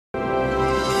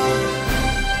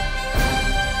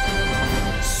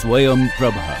Swayam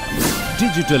Prabha.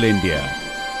 Digital India.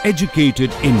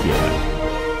 Educated India.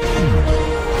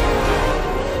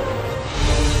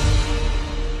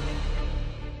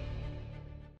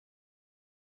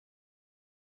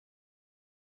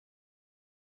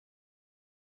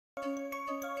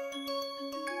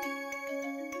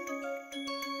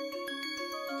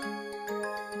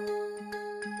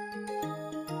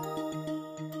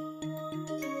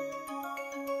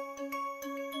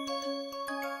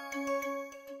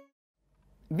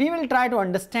 We will try to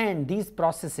understand these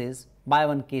processes by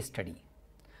one case study.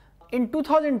 In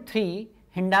 2003,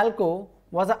 Hindalco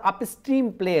was an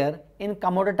upstream player in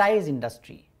commoditized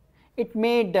industry. It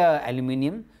made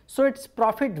aluminium, so its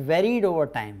profit varied over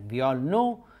time. We all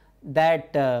know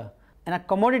that in a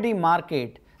commodity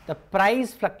market, the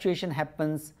price fluctuation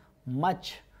happens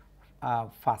much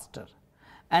faster,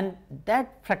 and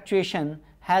that fluctuation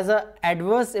has an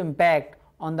adverse impact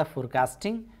on the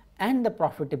forecasting and the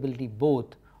profitability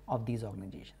both of these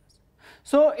organizations.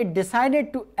 So it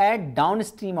decided to add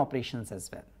downstream operations as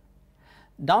well.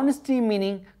 Downstream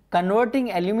meaning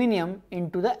converting aluminium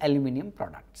into the aluminium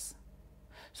products.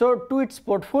 So to its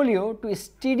portfolio to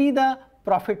steady the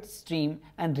profit stream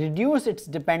and reduce its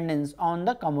dependence on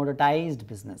the commoditized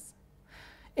business.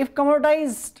 If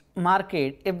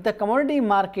the commodity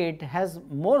market has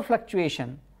more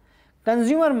fluctuation,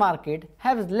 consumer market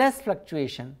has less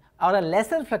fluctuation or a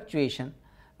lesser fluctuation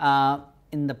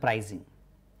in the pricing.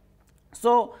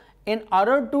 So in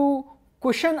order to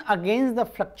cushion against the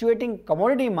fluctuating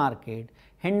commodity market,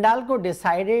 Hindalco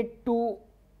decided to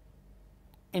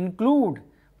include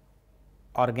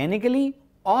organically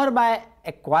or by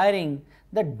acquiring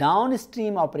the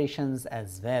downstream operations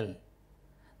as well,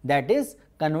 that is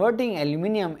converting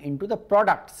aluminium into the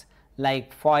products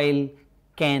like foil,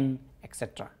 can,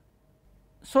 etc.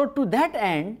 So to that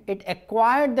end, it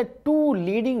acquired the two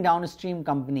leading downstream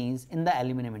companies in the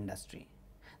aluminum industry.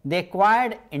 They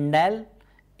acquired Indal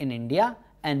in India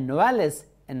and Novelis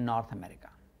in North America.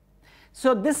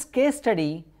 So this case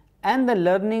study and the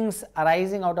learnings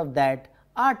arising out of that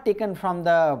are taken from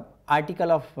the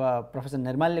article of Professor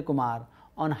Nirmal Kumar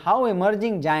on how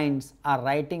emerging giants are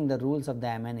writing the rules of the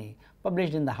M&A,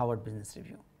 published in the Harvard Business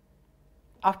Review.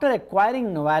 After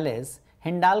acquiring Novelis,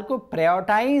 Hindalco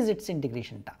prioritized its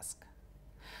integration task.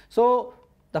 So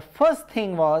the first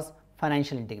thing was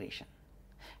financial integration.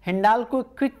 Hindalco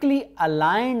quickly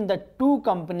aligned the two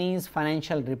companies'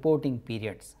 financial reporting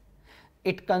periods.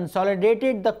 It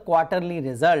consolidated the quarterly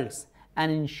results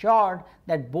and ensured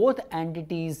that both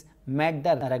entities met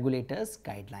the regulators'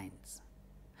 guidelines.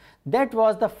 That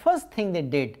was the first thing they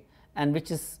did, and which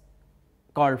is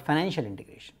called financial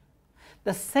integration.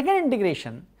 The second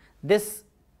integration,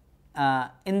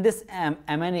 in this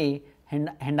M&A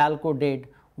Hindalco did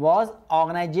was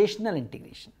organizational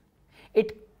integration.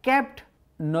 It kept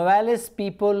Novelis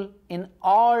people in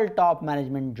all top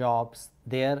management jobs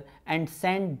there and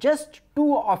sent just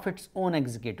two of its own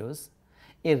executives,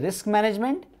 a risk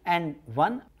management and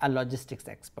one a logistics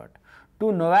expert, to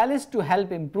Novelis to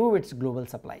help improve its global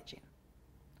supply chain.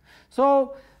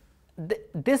 So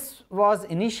this was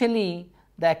initially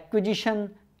the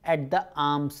acquisition at the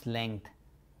arm's length.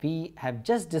 We have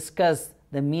just discussed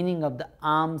the meaning of the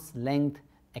arm's length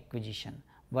acquisition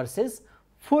versus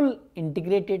full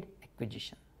integrated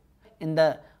acquisition. In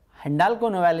the Hindalco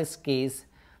Novelis case,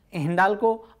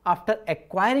 Hindalco, after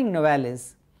acquiring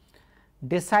Novelis,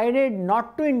 decided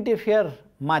not to interfere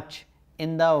much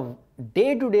in the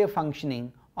day-to-day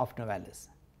functioning of Novelis,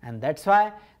 and that is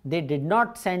why they did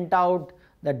not send out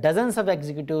the dozens of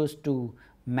executives to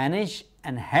manage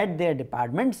and head their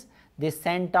departments. They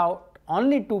sent out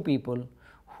only two people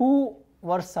who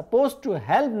were supposed to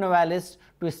help Novelis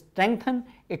to strengthen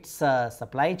its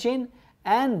supply chain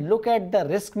and look at the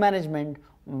risk management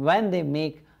when they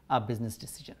make a business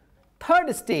decision.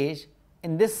 Third stage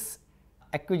in this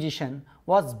acquisition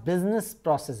was business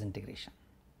process integration.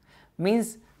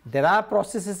 Means there are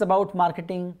processes about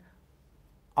marketing,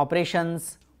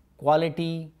 operations,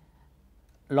 quality,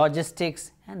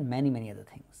 logistics and many other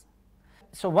things.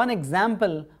 So one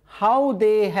example how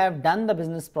they have done the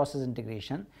business process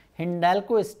integration,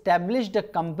 Hindalco established a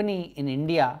company in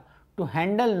India to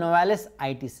handle Novelis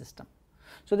IT system.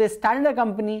 So they started a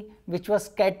company which was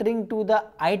catering to the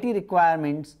IT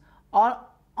requirements or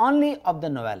only of the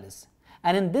Novelis,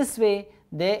 and in this way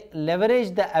they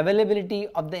leveraged the availability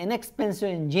of the inexpensive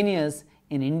engineers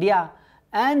in India,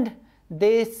 and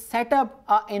they set up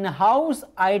an in-house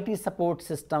IT support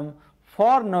system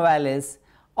for Novelis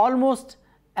almost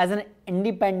as an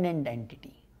independent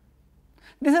entity.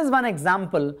 This is one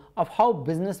example of how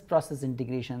business process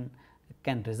integration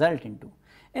can result into.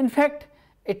 In fact,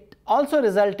 It also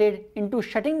resulted into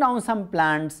shutting down some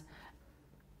plants,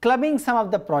 clubbing some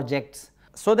of the projects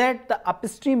so that the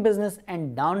upstream business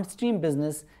and downstream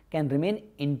business can remain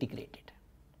integrated.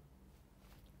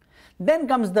 Then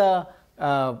comes the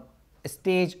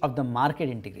stage of the market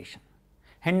integration.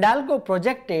 Hindalco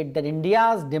projected that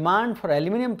India's demand for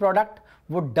aluminum product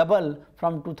would double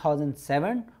from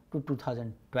 2007 to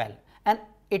 2012, and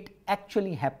it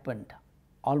actually happened,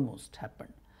 almost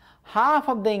happened. Half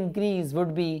of the increase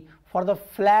would be for the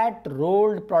flat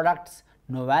rolled products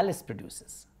Novelis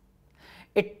produces.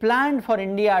 It planned for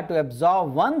India to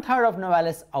absorb 1/3 of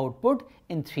Novelis output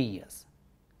in 3 years.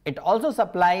 It also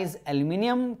supplies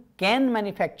aluminum can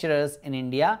manufacturers in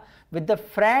India with the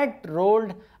flat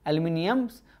rolled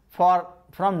aluminiums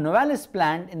from Novelis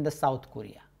plant in the South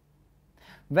Korea.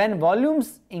 When volumes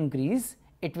increase,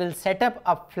 it will set up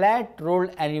a flat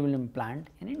rolled aluminum plant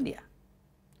in India.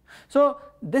 So,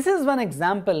 this is one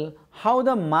example how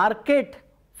the market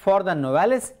for the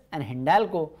Novelis and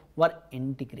Hindalco were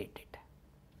integrated.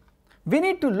 We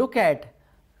need to look at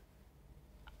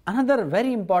another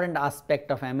very important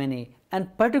aspect of M&A, and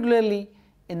particularly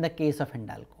in the case of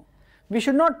Hindalco. We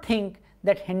should not think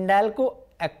that Hindalco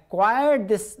acquired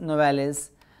this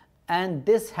Novelis and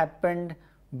this happened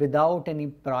without any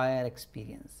prior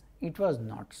experience. It was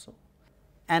not so.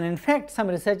 And in fact, some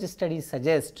research studies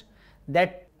suggest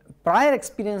that prior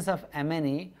experience of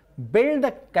M&A build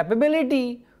the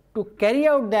capability to carry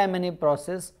out the M&A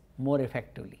process more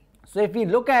effectively. So, if we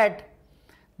look at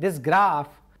this graph,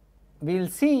 we will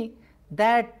see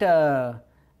that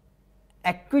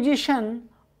acquisition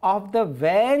of the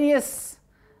various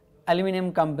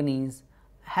aluminum companies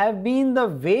have been the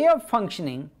way of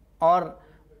functioning or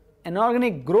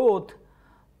inorganic growth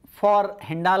for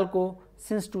Hindalco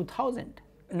since 2000.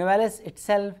 Novelis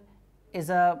itself is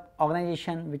an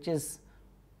organization which is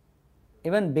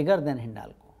even bigger than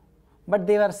Hindalco, but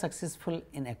they were successful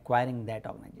in acquiring that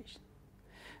organization.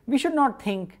 We should not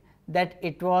think that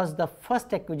it was the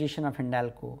first acquisition of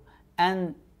Hindalco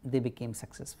and they became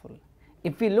successful.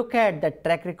 If we look at the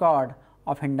track record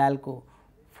of Hindalco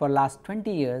for last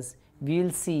 20 years, we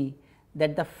will see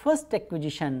that the first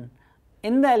acquisition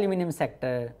in the aluminum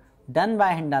sector done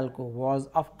by Hindalco was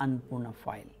of Annapurna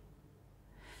Foil.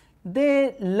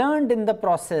 They learned in the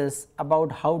process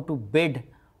about how to bid,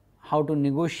 how to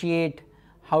negotiate,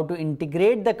 how to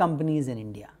integrate the companies in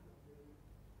India.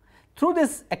 Through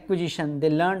this acquisition, they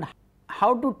learned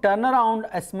how to turn around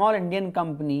a small Indian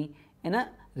company in a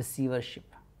receivership.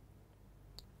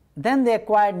 Then they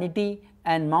acquired Nitti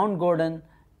and Mount Gordon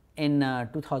in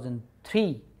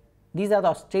 2003. These are the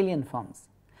Australian firms,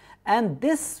 and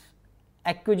this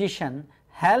acquisition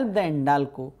helped the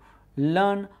Hindalco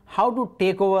learn how to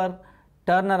take over,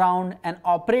 turn around and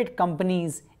operate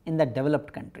companies in the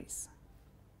developed countries.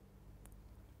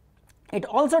 It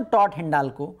also taught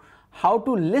Hindalco how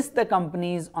to list the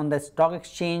companies on the stock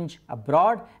exchange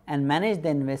abroad and manage the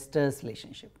investors'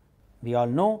 relationship. We all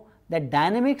know that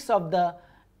dynamics of the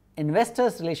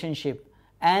investors' relationship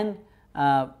and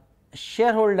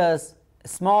shareholders,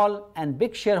 small and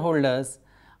big shareholders,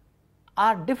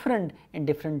 are different in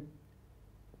different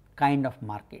kind of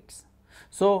markets.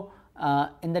 So,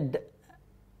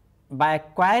 by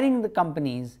acquiring the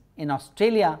companies in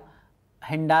Australia,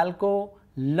 Hindalco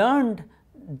learned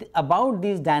about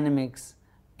these dynamics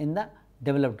in the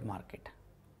developed market.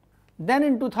 Then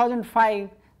in 2005,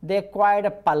 they acquired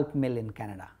a pulp mill in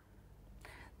Canada.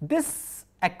 This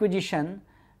acquisition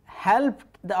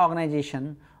helped the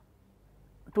organization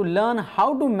to learn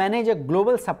how to manage a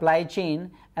global supply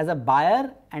chain as a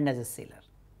buyer and as a seller.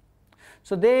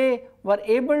 So, they were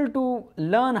able to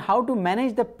learn how to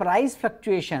manage the price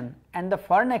fluctuation and the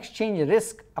foreign exchange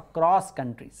risk across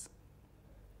countries.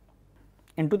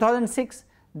 In 2006,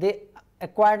 they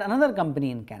acquired another company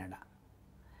in Canada,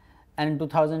 and in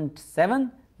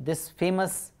 2007, this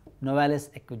famous Novelis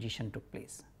acquisition took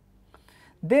place.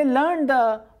 They learned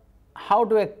how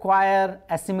to acquire,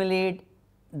 assimilate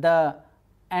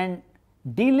and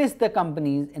delist the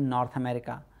companies in North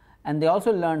America, and they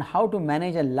also learned how to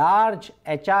manage a large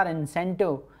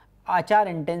HR-intensive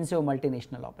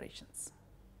multinational operations.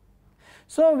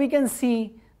 So, we can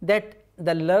see that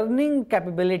the learning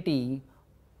capability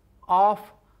of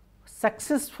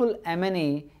successful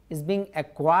M&A is being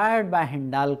acquired by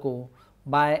Hindalco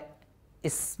by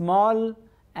small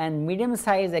and medium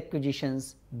size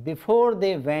acquisitions before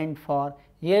they went for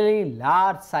really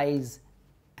large size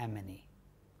M&A.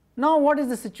 Now, what is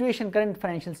the situation, current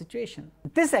financial situation?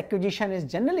 This acquisition is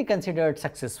generally considered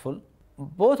successful.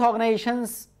 Both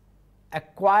organizations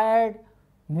acquired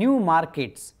new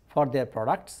markets for their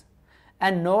products,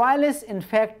 and Novelis in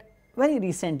fact very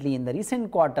recently in the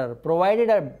recent quarter provided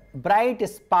a bright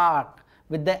spark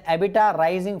with the EBITDA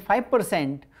rising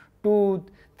 5% to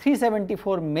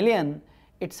 374 million,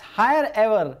 its higher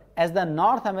ever as the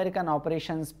North American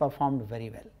operations performed very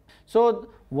well. So,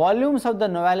 volumes of the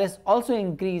Novelis also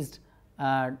increased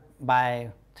by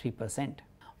 3%.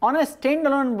 On a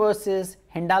standalone basis,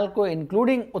 Hindalco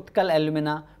including Utkal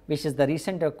Alumina, which is the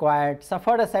recent acquired,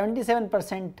 suffered a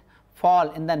 77% fall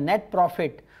in the net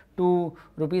profit to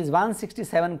rupees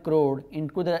 167 crore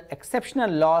into the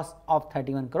exceptional loss of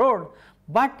 31 crore,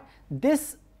 but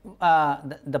this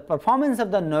the performance of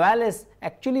the Novelis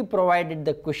actually provided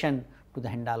the cushion to the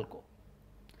Hindalco.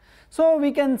 So,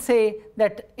 we can say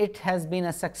that it has been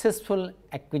a successful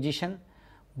acquisition.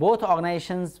 Both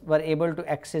organizations were able to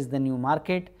access the new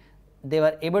market, they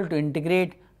were able to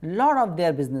integrate lot of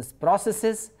their business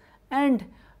processes, and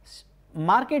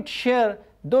market share,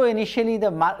 though initially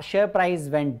the share price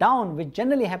went down, which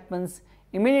generally happens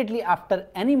immediately after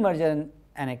any merger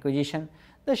and acquisition,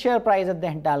 the share price of the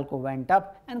Hindalco went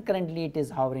up and currently it is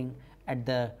hovering at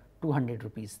the 200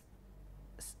 rupees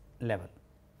level.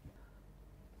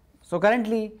 So,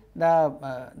 currently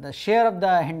the share of the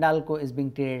Hindalco is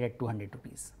being traded at 200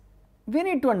 rupees. We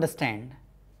need to understand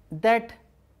that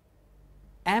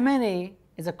M&A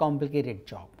is a complicated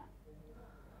job.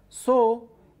 So,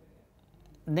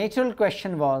 natural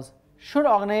question was, should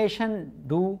organization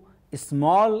do a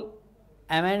small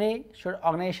M&A, should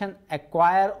organization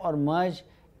acquire or merge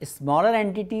smaller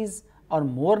entities or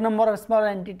more number of smaller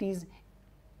entities,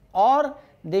 or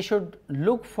they should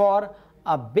look for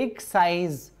a big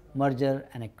size merger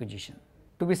and acquisition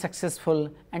to be successful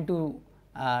and to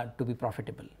be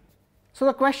profitable. So,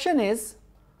 the question is,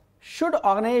 should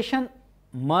organization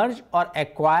merge or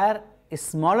acquire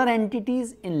smaller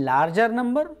entities in larger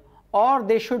number, or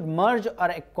they should merge or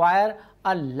acquire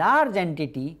a large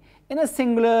entity in a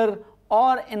singular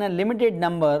or in a limited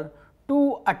number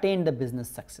to attain the business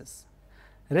success.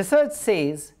 Research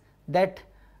says that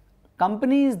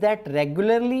companies that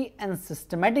regularly and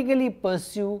systematically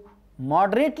pursue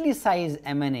moderately sized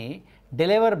M&A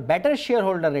deliver better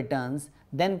shareholder returns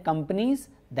than companies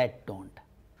that do not.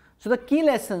 So, the key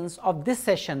lessons of this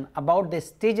session about the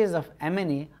stages of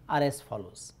M&A are as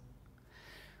follows.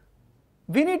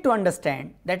 We need to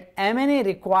understand that M&A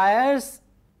requires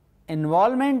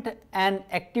involvement and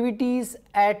activities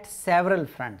at several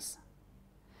fronts,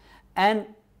 and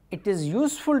it is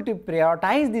useful to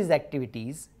prioritize these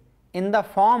activities in the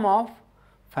form of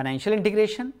financial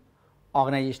integration,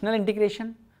 organizational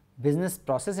integration, business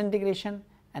process integration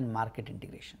and market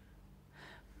integration.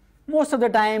 Most of the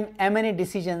time M&A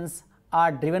decisions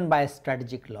are driven by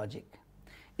strategic logic.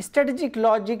 Strategic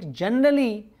logic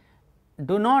generally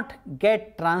do not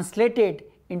get translated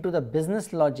into the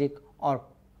business logic or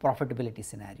profitability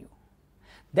scenario.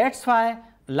 That is why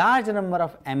large number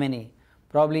of M&A,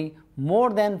 probably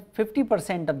more than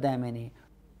 50% of the M&A,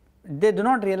 they do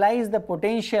not realize the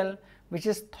potential which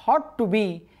is thought to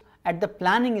be at the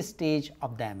planning stage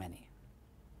of the M&A.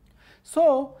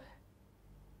 So,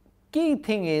 key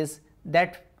thing is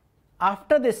that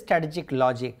after the strategic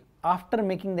logic, after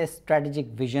making the strategic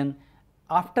vision,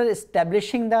 after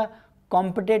establishing the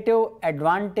competitive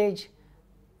advantage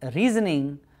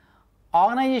reasoning,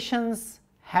 organizations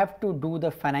have to do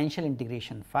the financial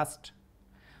integration first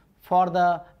for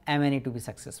the M&A to be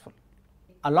successful.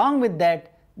 Along with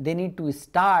that, they need to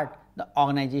start the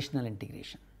organizational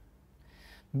integration.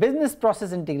 Business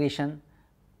process integration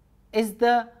is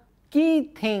the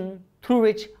key thing through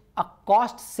which a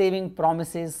cost saving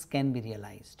promises can be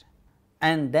realized,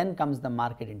 and then comes the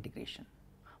market integration.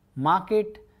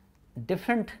 Market,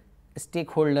 different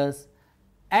stakeholders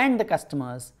and the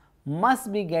customers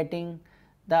must be getting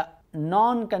the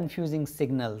non-confusing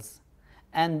signals,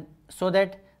 and so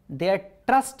that their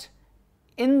trust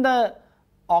in the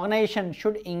organization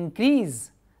should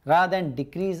increase rather than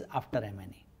decrease after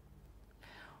M&A.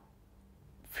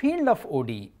 Field of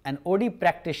OD and OD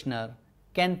practitioner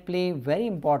can play very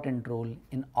important role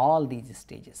in all these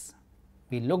stages.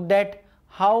 We looked at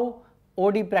how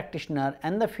OD practitioner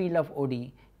and the field of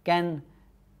OD can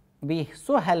be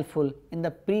so helpful in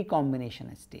the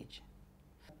pre-combination stage.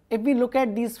 If we look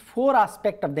at these four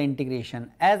aspects of the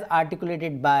integration as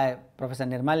articulated by Professor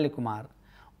Nirmalya Kumar,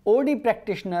 OD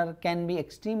practitioner can be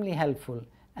extremely helpful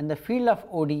and the field of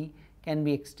OD can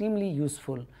be extremely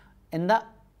useful in the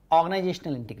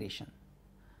organizational integration.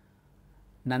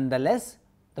 Nonetheless,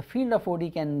 the field of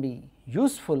OD can be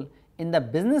useful in the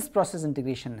business process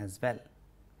integration as well.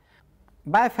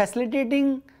 By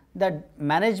facilitating the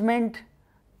management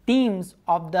teams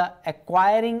of the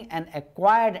acquiring and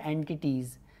acquired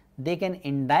entities, they can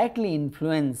indirectly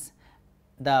influence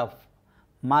the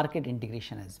market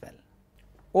integration as well.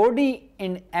 OD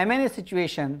in M&A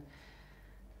situation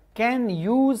can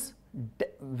use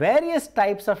various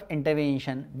types of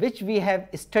intervention which we have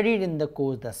studied in the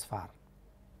course thus far.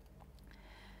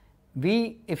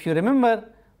 If you remember,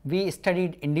 we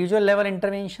studied individual level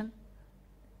intervention,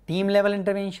 team level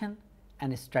intervention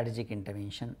and strategic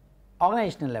intervention,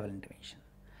 organizational level intervention.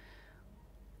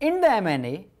 In the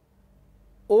M&A,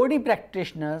 OD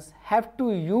practitioners have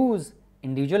to use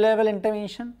individual level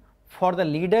intervention for the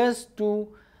leaders to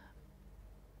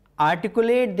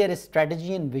articulate their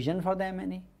strategy and vision for the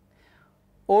M&A.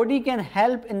 OD can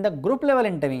help in the group level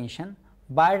intervention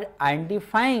by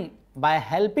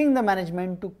helping the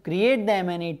management to create the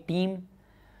M&A team,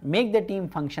 make the team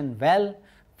function well,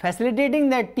 facilitating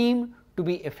that team to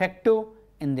be effective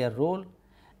in their role.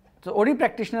 So, OD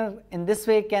practitioner in this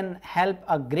way can help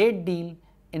a great deal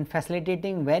in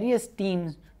facilitating various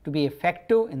teams to be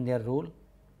effective in their role.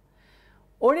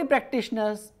 OD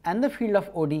practitioners and the field of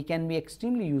OD can be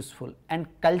extremely useful in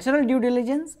cultural due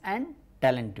diligence and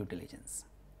talent due diligence.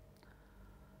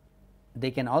 They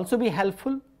can also be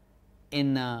helpful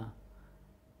in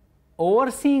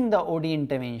overseeing the OD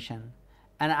intervention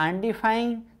and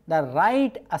identifying the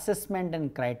right assessment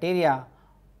and criteria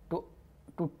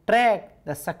to track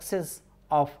the success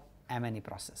of M&A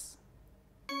process.